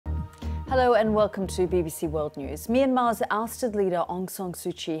Hello and welcome to BBC World News. Myanmar's ousted leader Aung San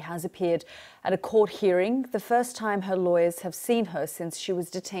Suu Kyi has appeared at a court hearing, the first time her lawyers have seen her since she was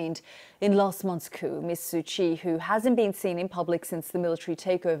detained in last month's coup. Ms Suu Kyi, who hasn't been seen in public since the military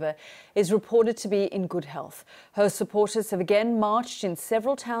takeover, is reported to be in good health. Her supporters have again marched in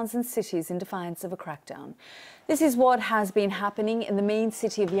several towns and cities in defiance of a crackdown. This is what has been happening in the main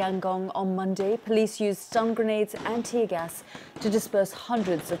city of Yangon on Monday. Police used stun grenades and tear gas to disperse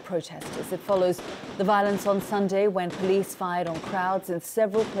hundreds of protesters. It follows the violence on Sunday when police fired on crowds in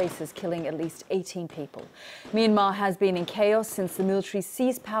several places, killing at least 18 people. Myanmar has been in chaos since the military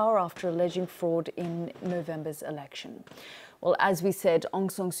seized power after alleging fraud in November's election. Well, as we said,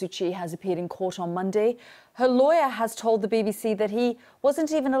 Aung San Suu Kyi has appeared in court on Monday. Her lawyer has told the BBC that he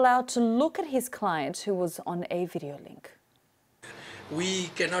wasn't even allowed to look at his client, who was on a video link.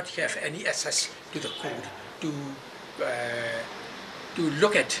 We cannot have any access to the court to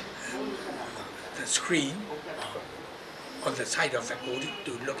look at the screen on the side of the court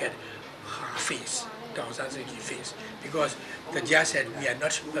to look at her face, Aung San Suu Kyi's face, because the judge said we are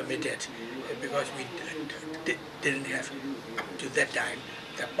not permitted because we didn't have up to that time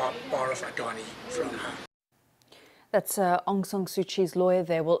the power of attorney from her. That's Aung San Suu Kyi's lawyer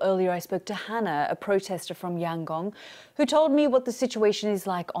there. Well, earlier I spoke to Hannah, a protester from Yangon, who told me what the situation is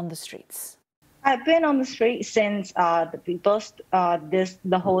like on the streets. I've been on the street since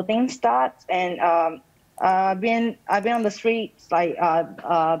the whole thing starts, and I've been on the streets like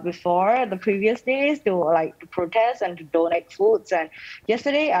before the previous days to protest and to donate foods. And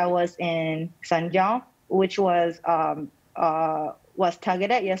yesterday I was in Sanjiang, which was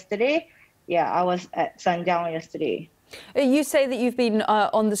targeted yesterday. Yeah, I was at Sanjiang yesterday. You say that you've been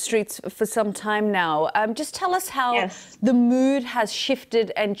on the streets for some time now. Just tell us how the mood has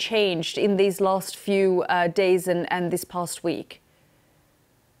shifted and changed in these last few days and this past week.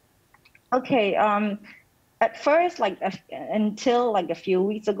 Okay. At first, until a few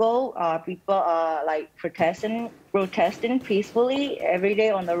weeks ago, people are protesting peacefully every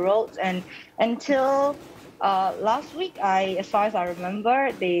day on the roads, and until last week, as far as I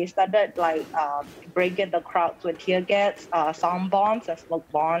remember, they started breaking the crowds with tear gas, sound bombs, and smoke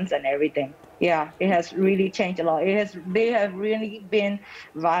bombs, and everything. Yeah, it has really changed a lot. They have really been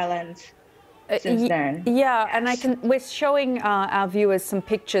violent since then. Yeah, and we're showing our viewers some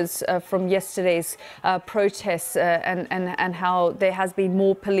pictures from yesterday's protests and how there has been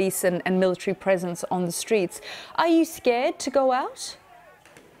more police and military presence on the streets. Are you scared to go out?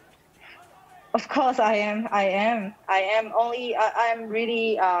 Of course I am.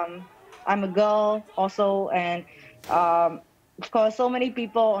 I'm a girl also, and of course so many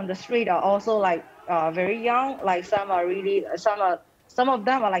people on the street are also very young. Some of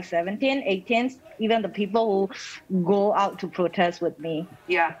them are 17, 18, even the people who go out to protest with me.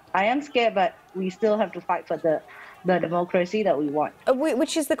 Yeah, I am scared, but we still have to fight for the democracy that we want.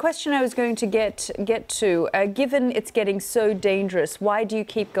 Which is the question I was going to get to. Given it's getting so dangerous, why do you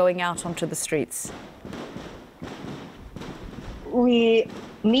keep going out onto the streets? Me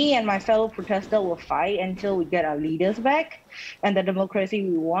and my fellow protester will fight until we get our leaders back and the democracy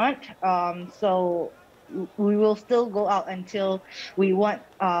we want. So we will still go out until we want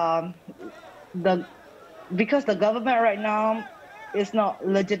because the government right now is not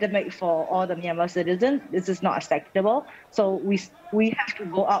legitimate for all the Myanmar citizens. This is not acceptable. So we have to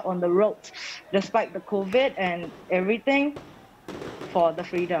go out on the roads, despite the COVID and everything, for the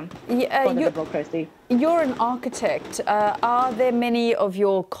freedom, for the democracy. You're an architect. Are there many of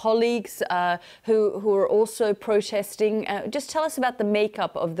your colleagues who are also protesting? Just tell us about the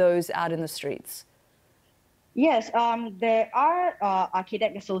makeup of those out in the streets. Yes, there are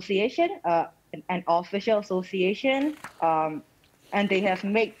Architect Association, an official association, and they have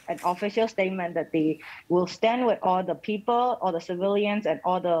made an official statement that they will stand with all the people, all the civilians, and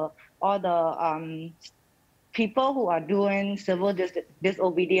all the people who are doing civil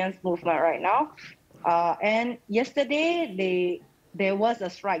disobedience movement right now. And yesterday, there was a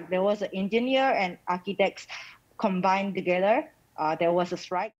strike. There was an engineer and architects combined together. There was a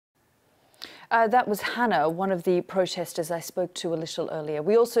strike. That was Hannah, one of the protesters I spoke to a little earlier.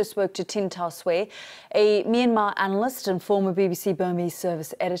 We also spoke to Tin Tao Sway, a Myanmar analyst and former BBC Burmese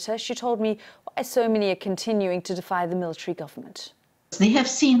service editor. She told me why so many are continuing to defy the military government. They have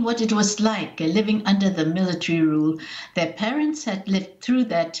seen what it was like living under the military rule. Their parents had lived through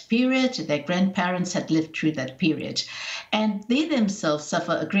that period, their grandparents had lived through that period. And they themselves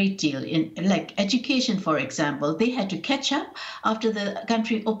suffer a great deal in, education, for example. They had to catch up after the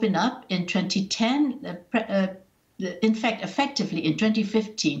country opened up in 2010. In fact, effectively in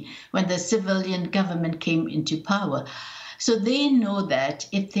 2015, when the civilian government came into power. So they know that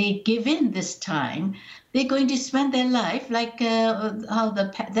if they give in this time, they're going to spend their life like how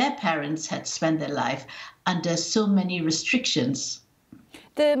their parents had spent their life under so many restrictions.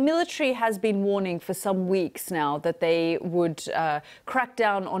 The military has been warning for some weeks now that they would crack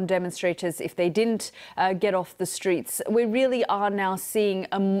down on demonstrators if they didn't get off the streets. We really are now seeing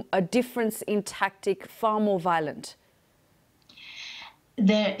a difference in tactic, far more violent.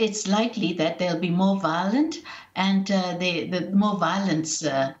 It's likely that there'll be more violent, and the more violence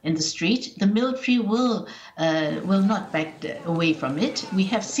in the street. The military will not back away from it. We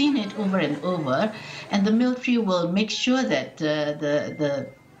have seen it over and over, and the military will make sure that the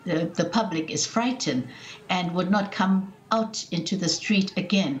public is frightened and would not come out into the street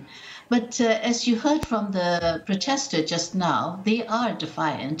again. But as you heard from the protester just now, they are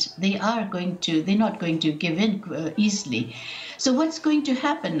defiant. They're not going to give in easily. So what's going to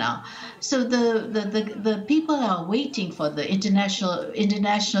happen now? So the people are waiting for the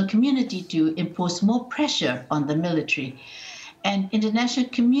international community to impose more pressure on the military. And international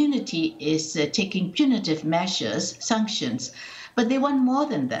community is taking punitive measures, sanctions. But they want more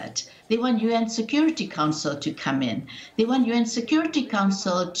than that. They want UN Security Council to come in. They want UN Security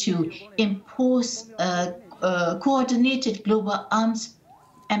Council to impose a coordinated global arms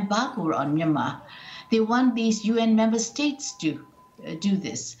embargo on Myanmar. They want these UN member states to do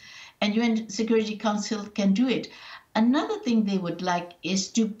this. And UN Security Council can do it. Another thing they would like is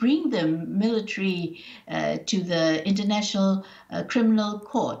to bring the military to the International Criminal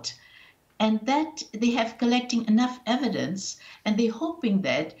Court. And that they have collecting enough evidence, and they're hoping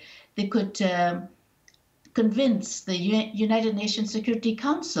that they could convince the United Nations Security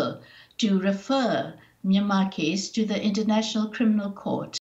Council to refer Myanmar case to the International Criminal Court.